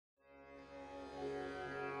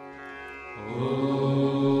Hello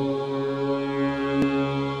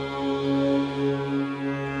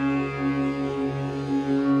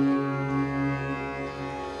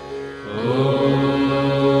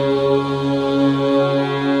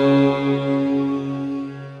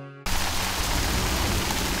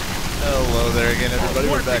there again, everybody.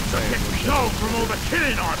 We're back playing. From all the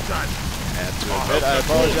killing I've done. I have to admit, I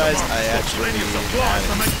apologize. I actually had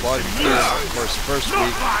a bug here. Of course, first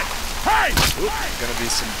week. Gonna be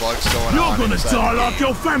some bugs going You're on. You're gonna die like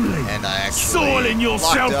your family. And I actually soiling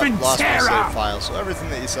yourself in lost terror. my save file, so everything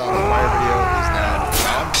that you saw in the prior video is now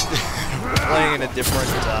playing in a different,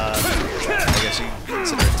 I guess you can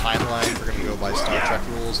consider a timeline. We're gonna go by Star Trek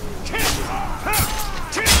rules.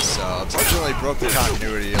 So, unfortunately, broke the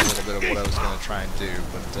continuity a little bit of what I was going to try and do,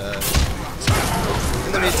 but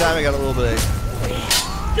in the meantime, I got a little bit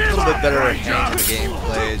better hand in the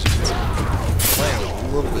gameplay. As you can see, playing a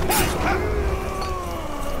little bit better.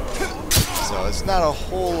 So it's not a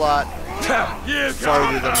whole lot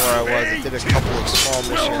farther than where I was. I did a couple of small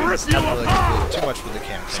missions, haven't really completed too much with the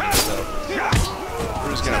campaign, so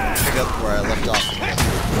we're just going to pick up where I left off.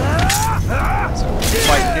 So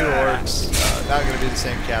fight new orcs. Not going to be the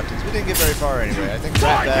same captains. We didn't get very far anyway. I think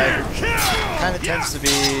Ratbag kind of tends to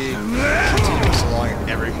be continuous along in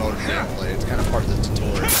every mode of gameplay. It's kind of part of the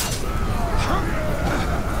tutorial.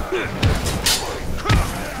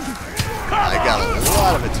 I got a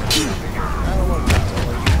lot of attention over here. I don't want to talk to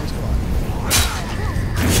all you guys.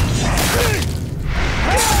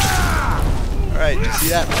 Alright, you see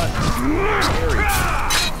that much? Scary.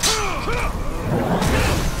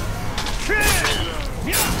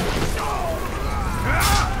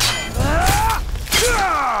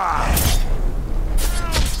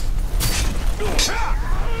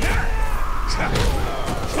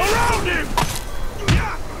 Around him!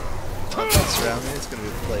 Not surround me, it's going to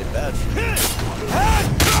be played bad for me.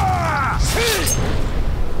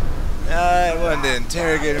 I wanted to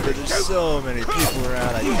interrogate him, but there's so many people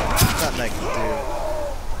around, nothing I can do.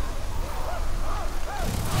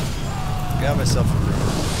 Got myself a room.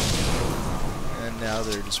 And now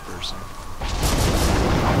they're dispersing.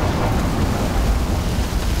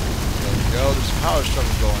 There we go, there's a power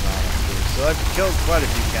struggle going on up here. So I've killed quite a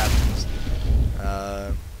few captains.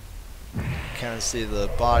 Kind of see the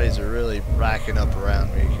bodies are really racking up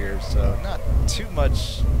around me here, so not too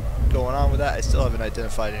much going on with that. I still haven't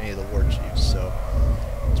identified any of the war chiefs, so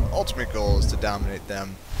my ultimate goal is to dominate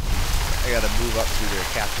them. I gotta move up through their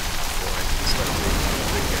captains before I can start taking on the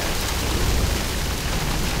big guys.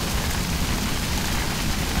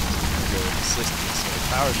 Go with assistance. So the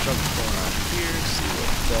power struggle's going on here. See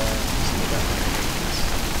what that might be.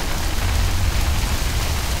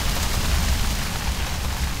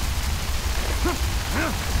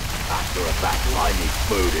 After a battle, I need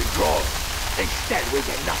food and drugs. Instead, we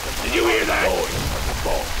get nothing but Did you hear that? noise from the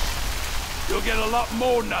boss. You'll get a lot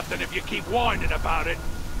more nothing if you keep whining about it.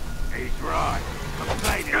 He's right.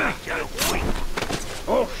 Complaining makes you look weak.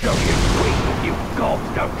 I'll show you weak if you gobs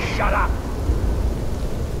don't shut up.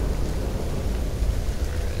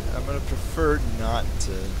 Alright, I'm gonna prefer not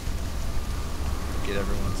to get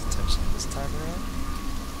everyone's attention this time around.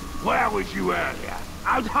 Where was you earlier?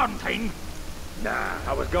 Out hunting? Nah,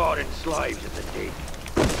 I was guarding slaves at the dig.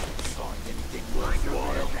 Find anything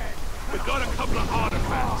worthwhile? We got a couple of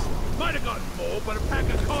artifacts. Might have gotten more, but a pack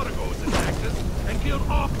of carnivores attacked us and killed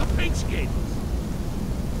half the pigskins.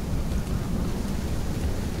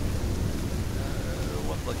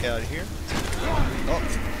 One look out here. Oh.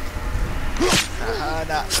 Haha,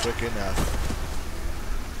 not quick enough.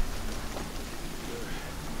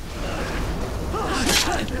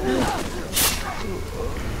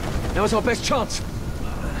 Now is our best chance.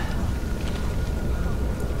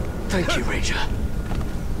 Thank you, Ranger. I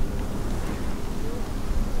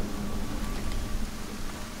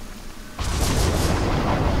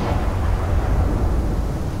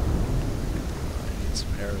need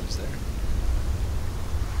some arrows there.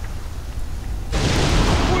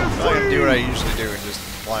 I'm gonna do what I usually do and just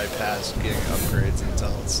fly past getting upgrades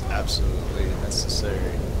until it's absolutely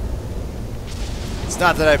necessary. It's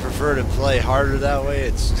not that I prefer to play harder that way,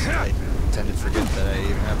 it's just I tend to forget that I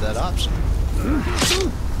even have that option.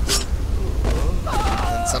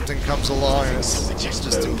 And something comes along and it's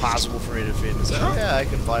just impossible for me to defeat and say, oh yeah, I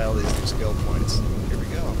can buy all these new skill points. Here we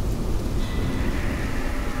go.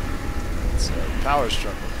 It's a power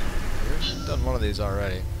struggle. I've done one of these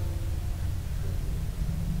already.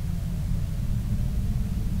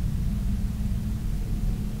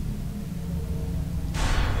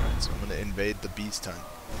 Invade the beast hunt.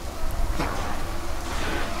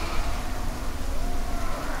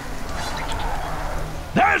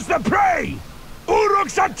 There's the prey!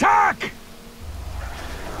 Uruk's attack!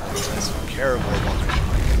 There's some caribou ones. I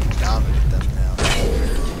can dominate them now.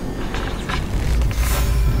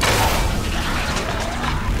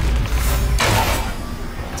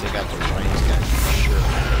 Take out the range guys for sure.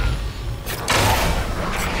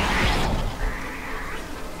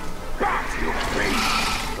 Back, you crazy!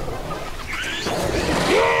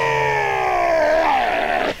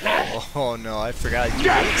 Oh no, I forgot he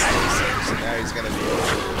hates those things, so now he's gonna be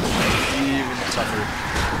even tougher.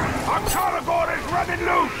 I'm Caragor is running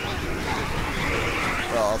loose!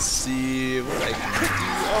 Well, I'll see what I can do.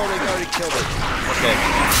 Oh, they already killed it. Okay.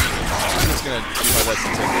 I'm just gonna do my best to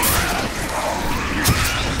take it.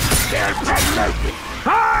 They're dead.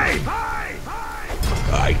 Hi!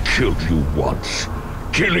 I killed you once.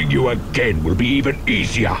 Killing you again will be even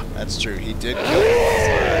easier. That's true, he did kill me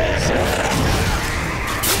once.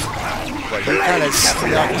 But he kind of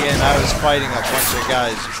snuck in. I was fighting a bunch of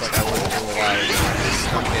guys just like I would in real life. He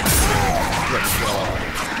snuck in and quick kill.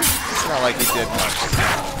 It's not like he did much.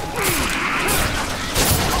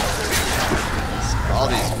 All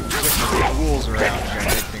these freaking rules around are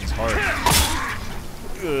gonna make things hard.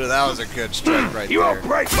 Ooh, that was a good strike right there. You won't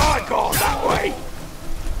break my guard that way.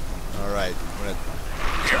 Alright, I'm gonna...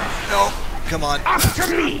 No, come on. Up to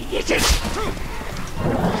me, it is.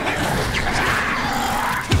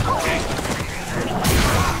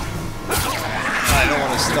 I don't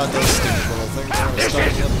want to stun those stupid little things. I want to stun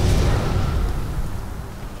him.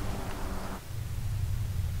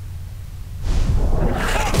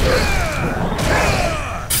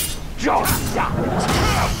 Just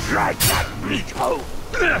I'll drag that meat home.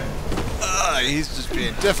 He's just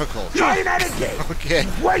being difficult. Try that again. Okay.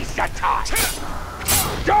 Waste of time.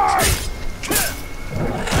 Die!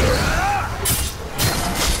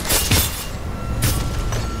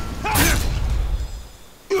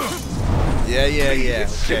 Yeah.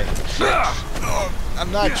 Okay.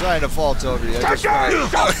 I'm not trying to fault over you. I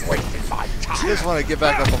just want to get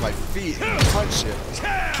back up on my feet and punch you,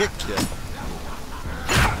 kick you,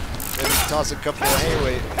 then toss a couple of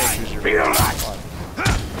haymakers your way.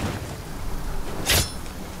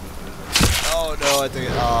 Oh no! I think.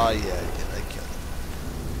 Oh yeah, I killed him.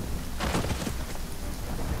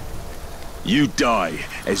 You die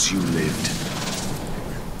as you lived.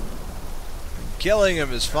 Killing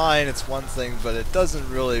him is fine, it's one thing, but it doesn't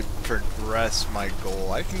really progress my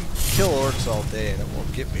goal. I can kill orcs all day and it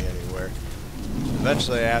won't get me anywhere.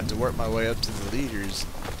 Eventually I have to work my way up to the leaders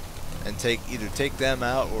and either take them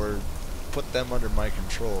out or put them under my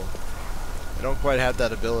control. I don't quite have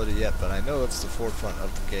that ability yet, but I know it's the forefront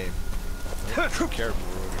of the game. Oh, caribou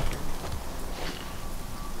over here.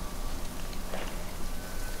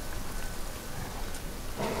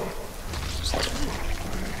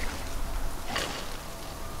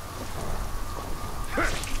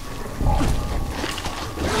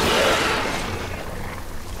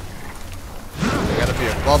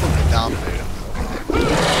 Above him to dominate him. I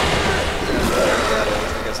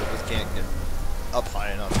guess I just can't get up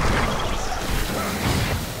high enough.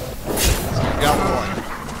 So we got one.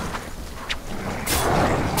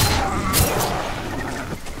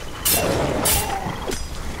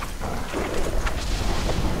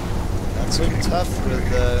 Not so tough with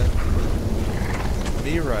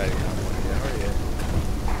me riding on one, are you?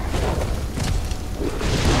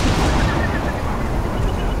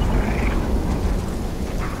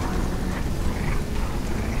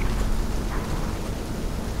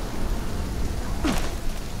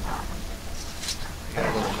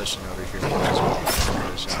 Over here.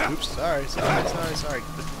 Oops, sorry. Get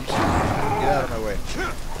out of my way.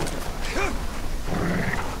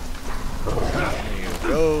 There you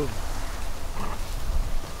go.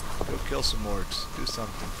 Go kill some orcs. Do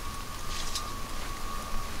something.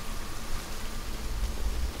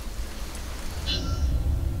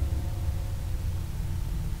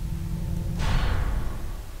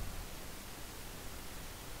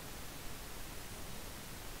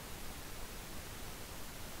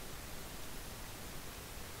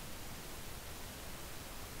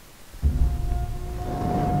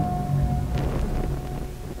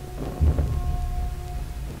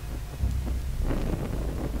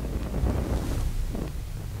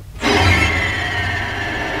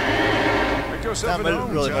 Not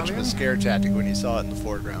really much of a scare tactic when you saw it in the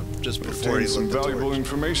foreground, just before he some looked at the valuable torch.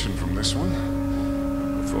 information from this one,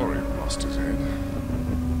 before he lost his head.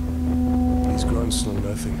 These grunts know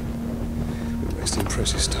nothing. We're wasting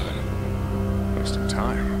precious time. Wasting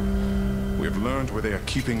time. We have learned where they are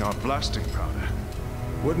keeping our blasting powder.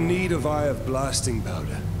 What need have I of blasting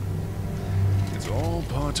powder? It's all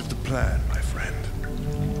part of the plan, my friend.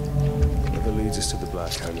 Whatever leads us to the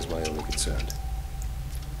Black Hand is my only concern.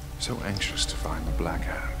 So anxious to find the Black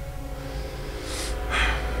Hand.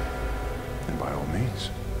 then by all means,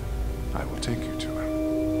 I will take you to him.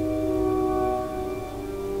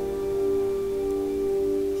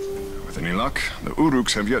 With any luck, the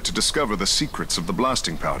Uruks have yet to discover the secrets of the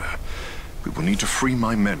blasting powder. We will need to free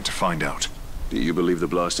my men to find out. Do you believe the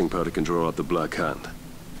blasting powder can draw out the Black Hand?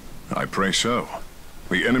 I pray so.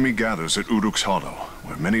 The enemy gathers at Uruk's Hollow,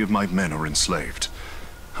 where many of my men are enslaved.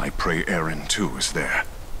 I pray Eren, too, is there.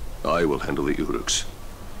 I will handle the Uruks.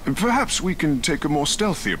 Perhaps we can take a more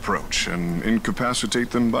stealthy approach and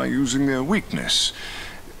incapacitate them by using their weakness.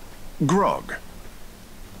 Grog.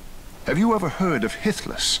 Have you ever heard of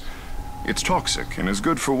Hithless? It's toxic and is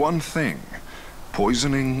good for one thing: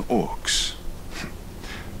 poisoning orcs.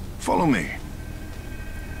 Follow me.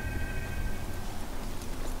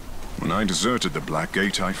 When I deserted the Black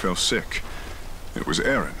Gate, I fell sick. It was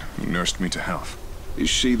Eren who nursed me to health. Is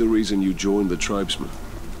she the reason you joined the tribesmen?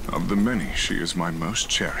 Of the many, she is my most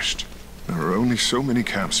cherished. There are only so many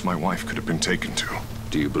camps my wife could have been taken to.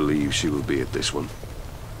 Do you believe she will be at this one?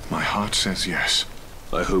 My heart says yes.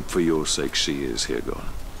 I hope for your sake she is, Hirgon.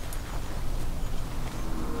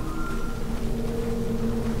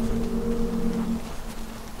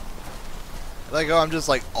 Like, oh, I'm just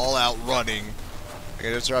like all out running. Like,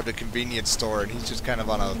 I just arrived at a convenience store and he's just kind of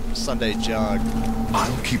on a Sunday jog.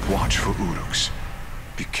 I'll keep watch for Uruks.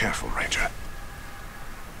 Be careful, Ranger.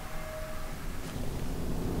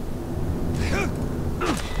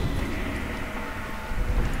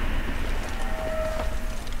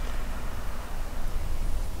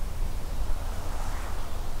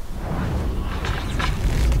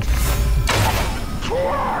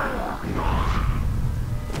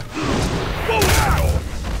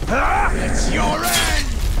 It's your end!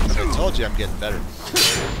 I told you I'm getting better.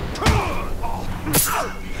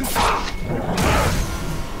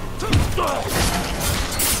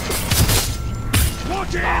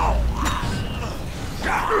 Watch out!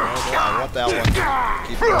 I want that one.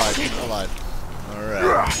 Keep it alive. Keep it alive.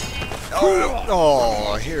 Alright.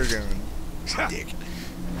 Oh, Hirgon. Dick.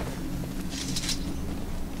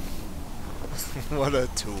 What a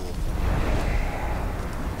tool.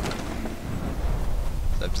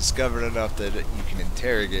 I've discovered enough that you can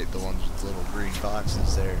interrogate the ones with little green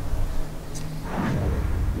boxes there.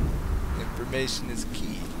 Information is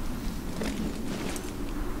key.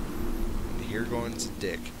 And Hirgon's a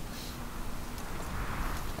dick.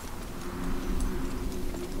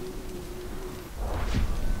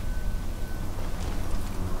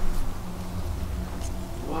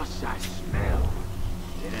 What's that smell?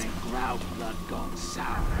 It ain't grout blood gone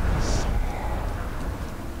sour.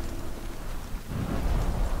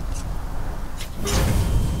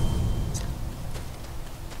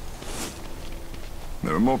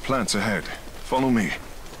 There are more plants ahead. Follow me.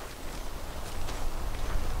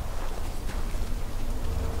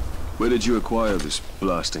 Where did you acquire this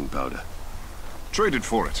blasting powder? Traded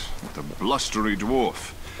for it with a blustery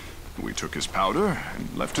dwarf. We took his powder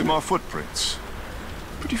and left him our footprints.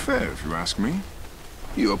 Pretty fair, if you ask me.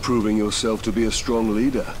 You are proving yourself to be a strong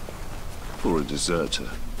leader. Or a deserter.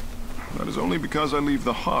 That is only because I leave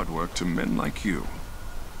the hard work to men like you.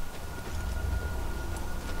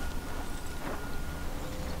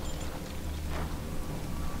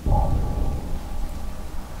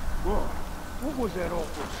 What was that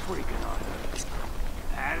awful shrieking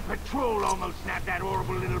I heard? The patrol almost nabbed that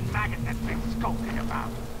horrible little maggot that's been skulking about.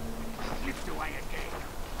 Slipped away again.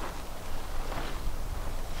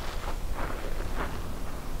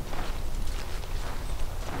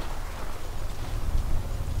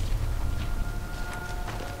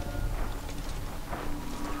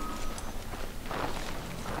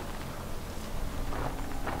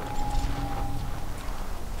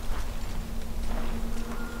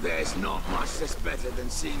 There's not much that's better than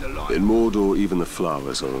seeing a light. In Mordor, even the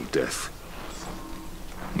flowers are of death.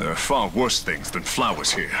 There are far worse things than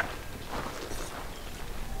flowers here.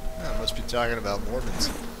 I must be talking about Mormons.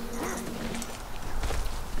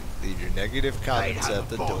 Leave your negative comments at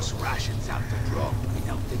the door. Boss rations out the drop. We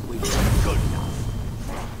don't think we've done good enough.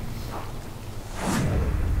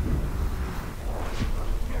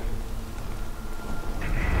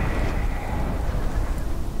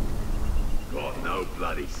 Got no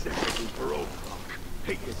bloody sympathy for old fuck.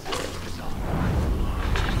 Take yourself to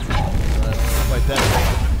I don't want to fight that.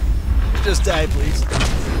 Just die, please.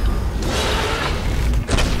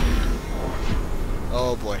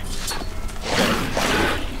 Oh boy.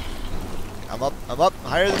 Okay. I'm up,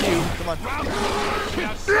 higher than you. Come on.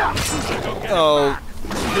 Oh,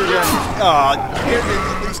 you're gonna. Oh, you're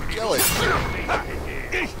gonna at least kill it.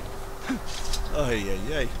 Oh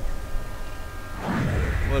yeah.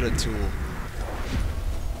 What a tool.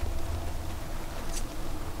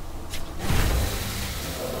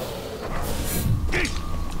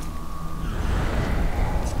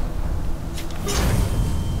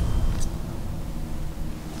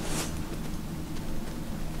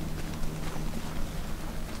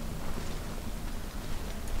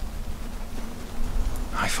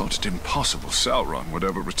 thought it impossible Sauron would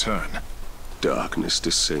ever return. Darkness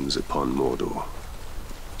descends upon Mordor.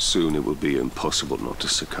 Soon it will be impossible not to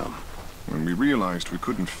succumb. When we realized we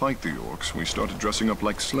couldn't fight the orcs, we started dressing up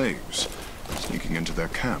like slaves, sneaking into their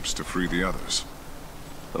camps to free the others.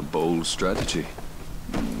 A bold strategy.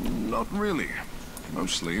 Not really.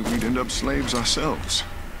 Mostly, we'd end up slaves ourselves.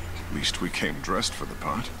 At least we came dressed for the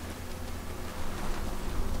part.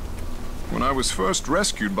 When I was first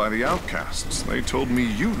rescued by the outcasts, they told me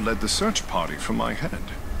you led the search party for my head.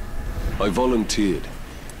 I volunteered.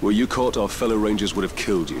 Were you caught, our fellow rangers would have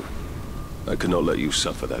killed you. I could not let you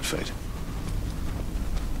suffer that fate.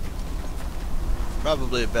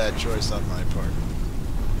 Probably a bad choice on my part.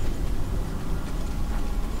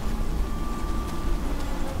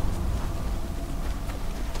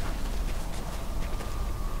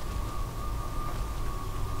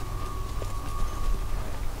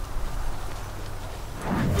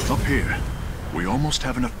 Up here, we almost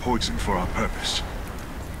have enough poison for our purpose.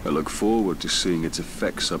 I look forward to seeing its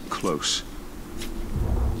effects up close.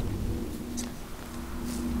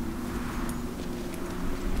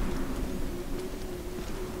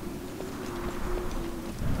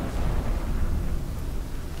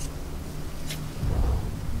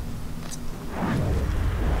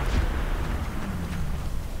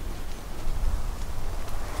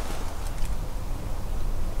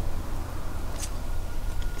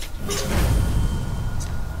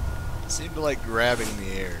 Seemed to like grabbing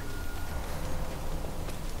the air.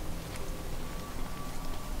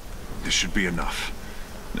 This should be enough.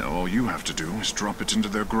 Now all you have to do is drop it into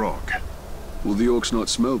their grog. Will the orcs not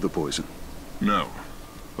smell the poison? No.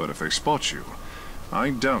 But if they spot you, I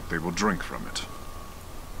doubt they will drink from it.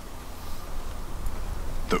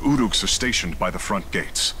 The Uruks are stationed by the front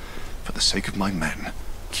gates. For the sake of my men,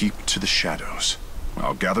 keep to the shadows.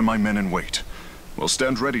 I'll gather my men and wait. We'll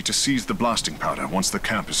stand ready to seize the blasting powder once the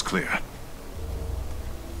camp is clear.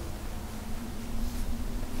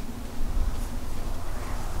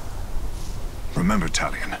 Remember,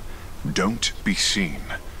 Talion, don't be seen.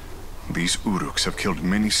 These Uruks have killed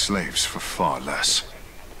many slaves for far less.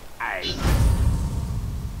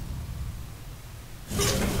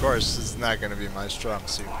 Of course, this is not going to be my strong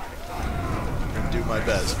suit. I'm going to do my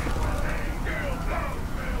best.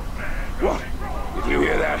 What? Did you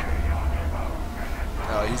hear that?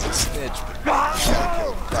 No, he's a snitch, but you gotta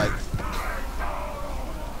kill him. Like,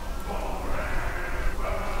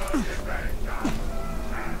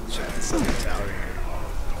 check this other tower here.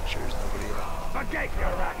 I'm sure there's nobody else. Forget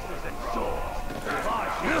your axes and swords. If I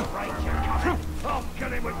see a ranger coming, I'll kill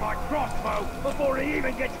him with my crossbow before he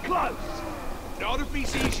even gets close. Not if he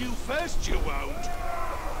sees you first, you won't.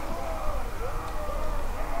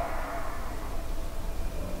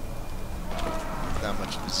 Not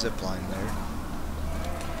much of a zip line there.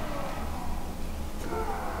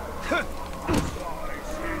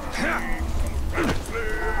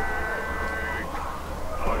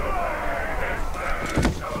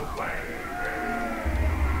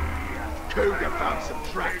 Cougar found some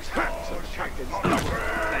tracks, some captain's fences.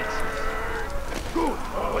 Good.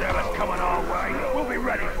 Whatever's coming our way, we'll be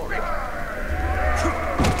ready for it.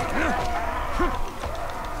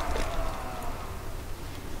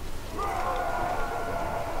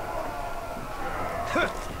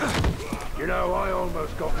 You know, I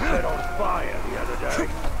almost got set on fire the other day.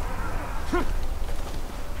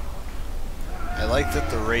 I like that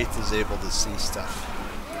the Wraith is able to see stuff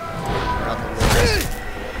around the walls.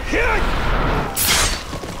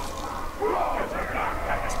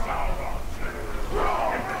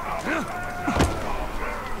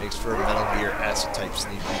 Makes for a Metal Gear acid-type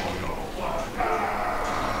sneak preview.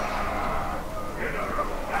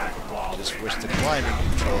 Just wish the climbing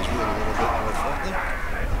controls were a little bit more friendly.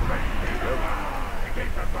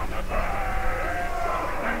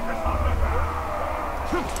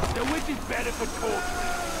 The witch is better for torture.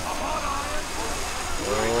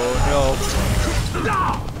 Oh no!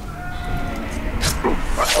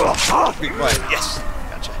 Be quiet. Yes.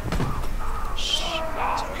 Gotcha. Shh.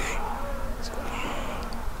 It's okay. It's okay.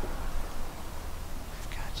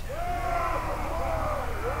 Gotcha.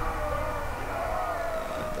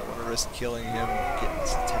 I don't want to risk killing him, getting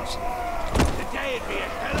his attention. Today'd be a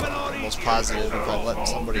hell of a lot Almost positive if I let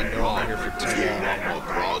somebody know I'm here for too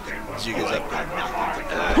long. As you guys up.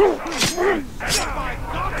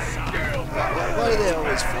 Why do they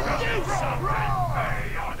always fall?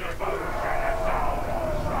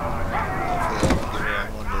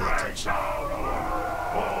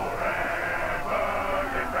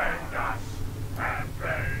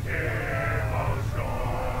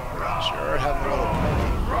 Sure, have another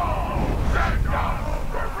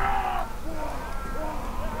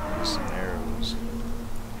some arrows.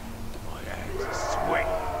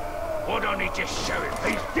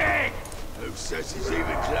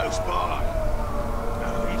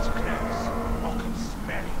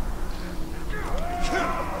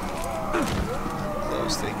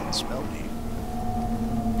 can smell me.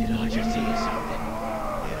 Did I just hear something?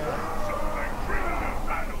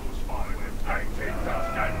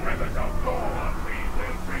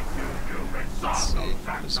 Let's see.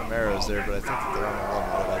 There's some arrows there, but I think that they're on a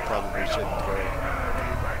level that I probably shouldn't go.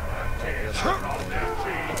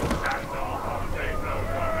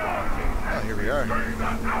 Oh, here we are.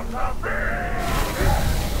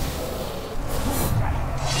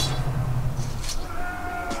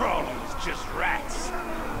 Crawlers, just rats.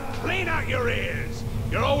 Clean out your ears.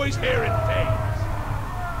 You're always hearing things.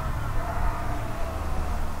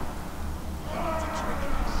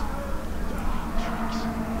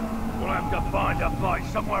 We'll have to find a fight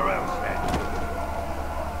somewhere else then.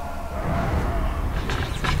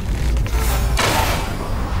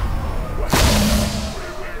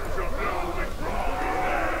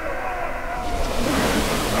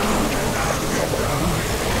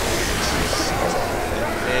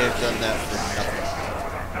 May have done that for nothing.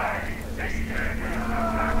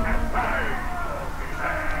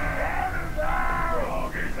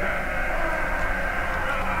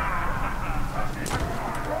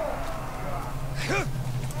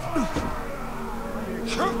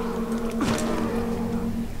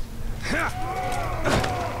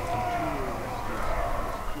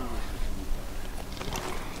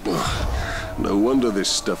 No wonder this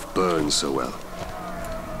stuff burns so well.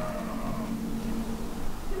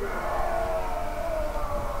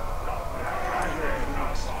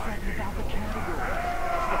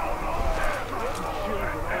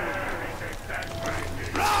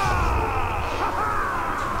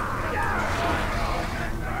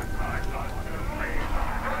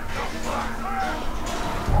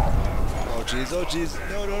 Oh jeez,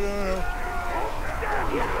 no.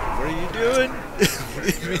 What are you doing?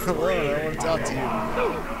 Leave me alone, I don't want to talk to you.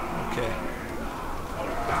 Okay.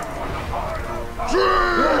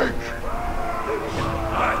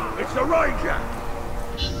 It's the Ranger!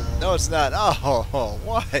 No, it's not. Oh,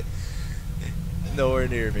 why? Nowhere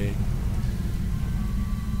near me.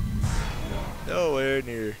 Nowhere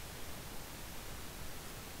near.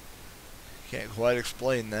 Can't quite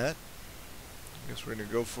explain that. Guess we're gonna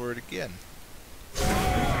go for it again.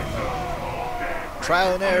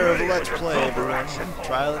 Trial and error of a Let's Play, everyone.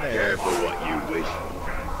 Trial and error. Careful what you wish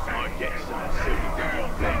for. Might get some silly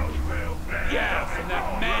thing. Yeah, from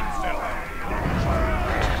that man fella.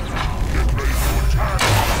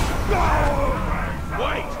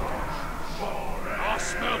 Wait! I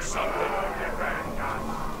smell something.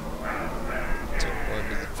 Took one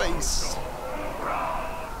to the face.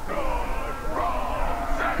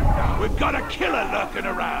 We've got a killer lurking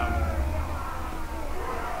around.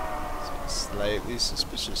 Slightly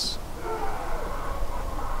suspicious.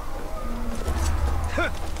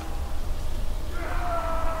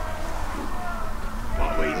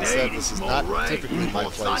 What we As I said, need this is is more not rain. typically my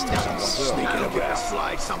More place to thunder. still. That'll give us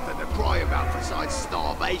like something to cry about besides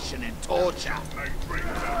starvation and torture.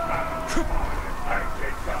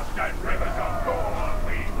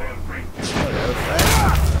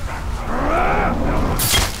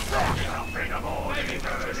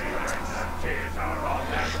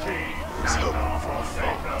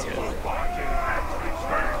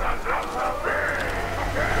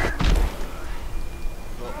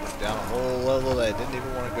 Down a whole level that I didn't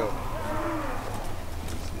even want to go.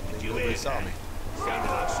 Nobody saw me.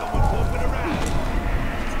 Sounded like someone walking around.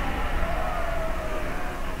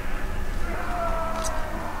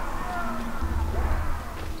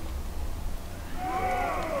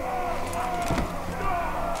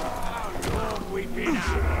 We've been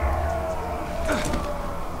out.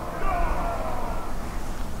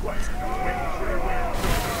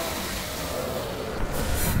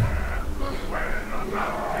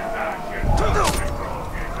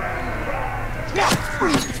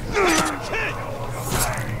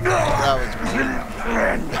 That was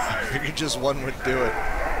weird. I figured just one would do it.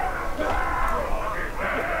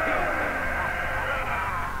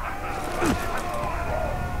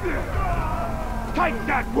 Take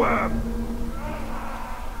that worm!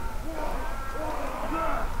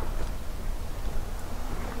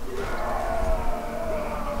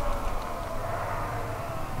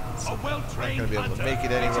 A I'm well-trained not gonna be able to hunter. make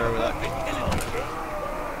it anywhere without me.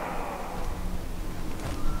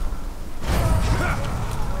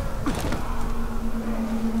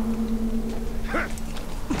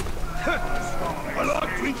 I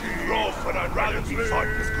like drinking broth, but I'd rather be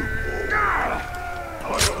fighting with good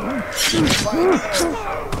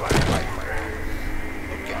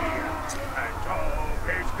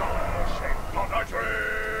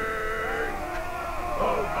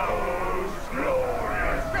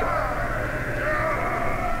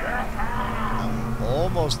I'm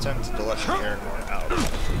almost tempted to let the Hirgon out.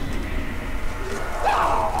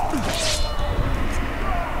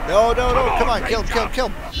 No, no, no, come on, kill him, kill him, kill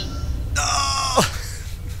him. No!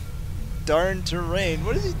 Darn terrain,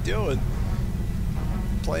 what is he doing?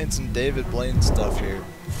 Playing some David Blaine stuff here.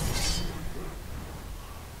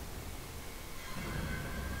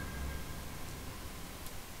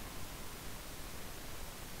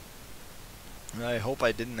 I hope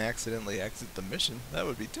I didn't accidentally exit the mission. That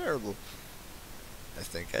would be terrible. I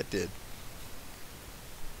think I did.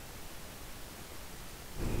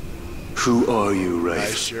 Who are you, Wraith?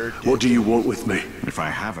 I sure did. What do you want with me? If I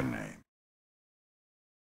have a name,